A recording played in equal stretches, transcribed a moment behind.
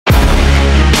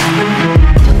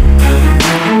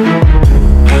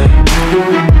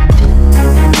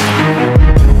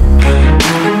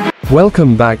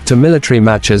Welcome back to Military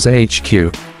Matches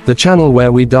HQ, the channel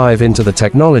where we dive into the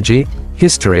technology,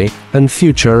 history, and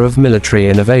future of military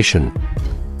innovation.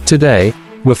 Today,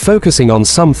 we're focusing on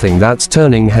something that's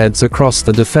turning heads across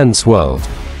the defense world: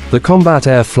 the Combat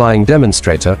Air Flying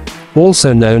Demonstrator,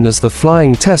 also known as the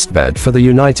flying testbed for the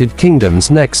United Kingdom's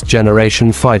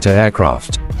next-generation fighter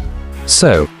aircraft.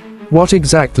 So, what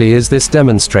exactly is this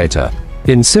demonstrator?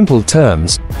 In simple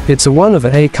terms, it's a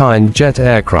one-of-a-kind jet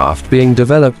aircraft being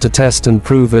developed to test and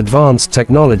prove advanced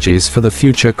technologies for the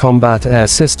future Combat Air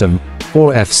System,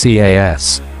 or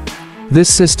FCAS.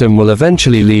 This system will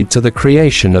eventually lead to the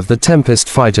creation of the Tempest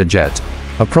fighter jet,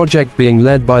 a project being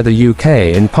led by the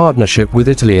UK in partnership with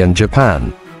Italy and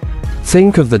Japan.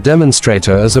 Think of the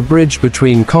demonstrator as a bridge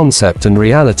between concept and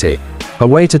reality, a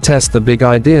way to test the big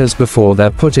ideas before they're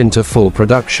put into full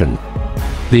production.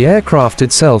 The aircraft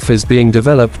itself is being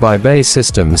developed by BAE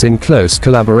Systems in close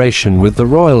collaboration with the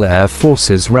Royal Air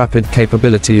Force's Rapid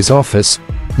Capabilities Office,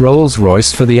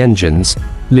 Rolls-Royce for the engines,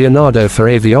 Leonardo for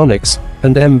avionics,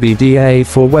 and MBDA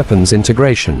for weapons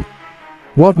integration.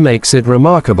 What makes it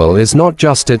remarkable is not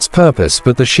just its purpose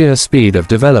but the sheer speed of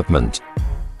development.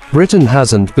 Britain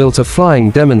hasn't built a flying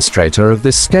demonstrator of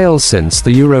this scale since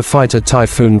the Eurofighter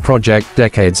Typhoon project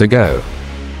decades ago.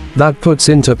 That puts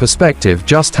into perspective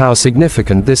just how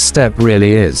significant this step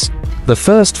really is. The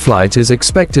first flight is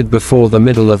expected before the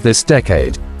middle of this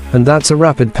decade, and that's a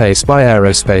rapid pace by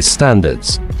aerospace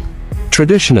standards.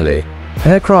 Traditionally,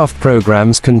 aircraft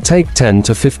programs can take 10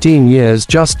 to 15 years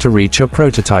just to reach a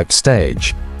prototype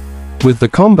stage. With the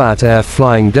Combat Air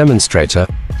Flying Demonstrator,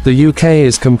 the UK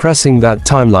is compressing that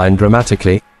timeline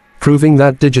dramatically, proving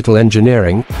that digital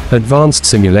engineering, advanced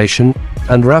simulation,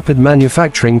 and rapid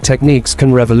manufacturing techniques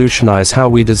can revolutionize how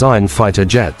we design fighter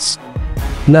jets.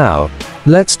 Now,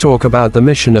 let's talk about the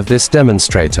mission of this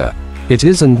demonstrator. It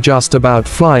isn't just about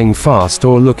flying fast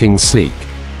or looking sleek.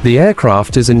 The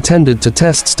aircraft is intended to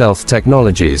test stealth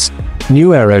technologies, new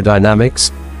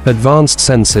aerodynamics, advanced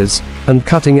sensors, and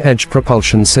cutting-edge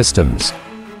propulsion systems.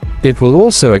 It will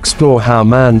also explore how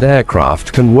manned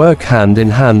aircraft can work hand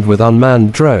in hand with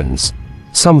unmanned drones,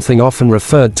 something often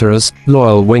referred to as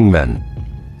loyal wingmen.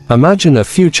 Imagine a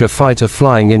future fighter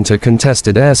flying into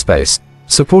contested airspace,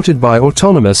 supported by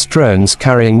autonomous drones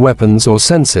carrying weapons or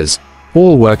sensors,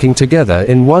 all working together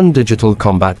in one digital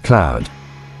combat cloud.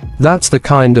 That's the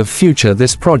kind of future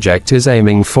this project is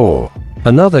aiming for.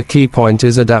 Another key point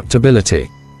is adaptability.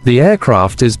 The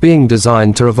aircraft is being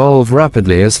designed to evolve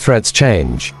rapidly as threats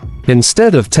change.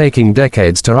 Instead of taking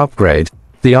decades to upgrade,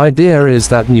 the idea is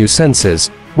that new sensors,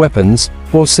 weapons,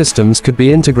 or systems could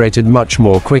be integrated much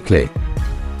more quickly.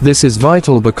 This is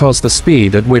vital because the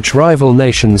speed at which rival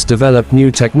nations develop new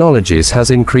technologies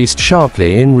has increased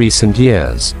sharply in recent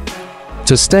years.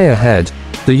 To stay ahead,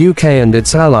 the UK and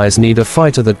its allies need a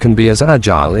fighter that can be as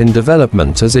agile in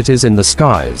development as it is in the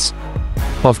skies.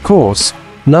 Of course,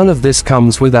 none of this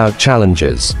comes without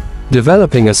challenges.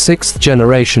 Developing a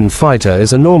sixth-generation fighter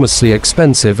is enormously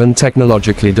expensive and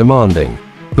technologically demanding.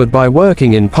 But by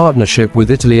working in partnership with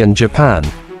Italy and Japan,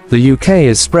 the UK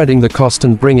is spreading the cost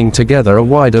and bringing together a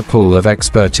wider pool of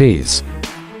expertise.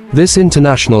 This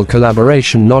international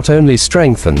collaboration not only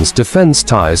strengthens defense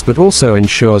ties but also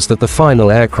ensures that the final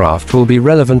aircraft will be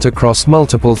relevant across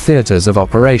multiple theaters of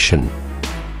operation.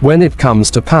 When it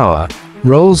comes to power,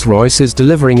 Rolls-Royce is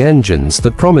delivering engines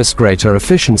that promise greater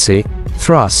efficiency,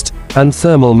 thrust, and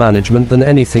thermal management than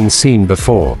anything seen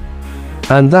before.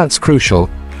 And that's crucial,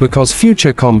 because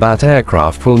future combat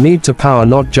aircraft will need to power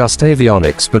not just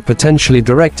avionics but potentially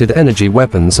directed energy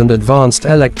weapons and advanced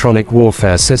electronic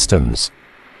warfare systems.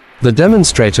 The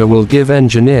demonstrator will give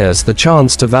engineers the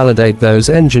chance to validate those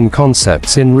engine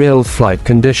concepts in real flight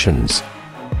conditions.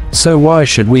 So why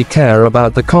should we care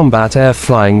about the Combat Air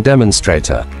Flying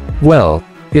Demonstrator? Well,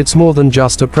 it's more than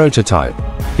just a prototype.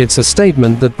 It's a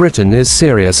statement that Britain is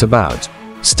serious about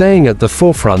staying at the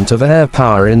forefront of air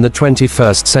power in the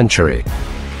 21st century.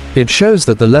 It shows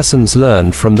that the lessons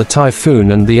learned from the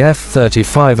Typhoon and the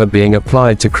F-35 are being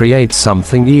applied to create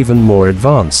something even more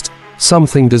advanced,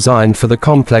 something designed for the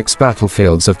complex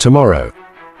battlefields of tomorrow.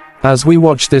 As we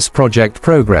watch this project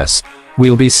progress,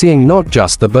 we'll be seeing not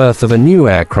just the birth of a new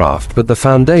aircraft but the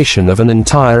foundation of an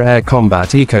entire air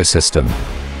combat ecosystem.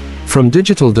 From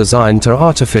digital design to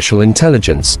artificial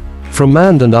intelligence, from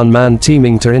manned and unmanned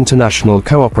teaming to international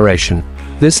cooperation,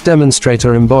 this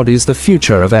demonstrator embodies the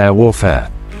future of air warfare.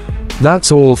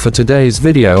 That's all for today's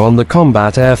video on the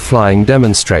Combat Air Flying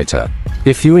Demonstrator.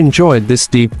 If you enjoyed this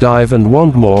deep dive and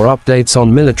want more updates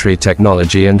on military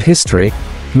technology and history,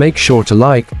 make sure to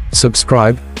like,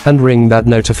 subscribe, and ring that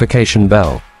notification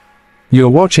bell. You're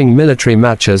watching Military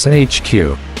Matches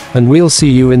HQ. and we'll see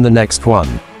you in the next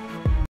one.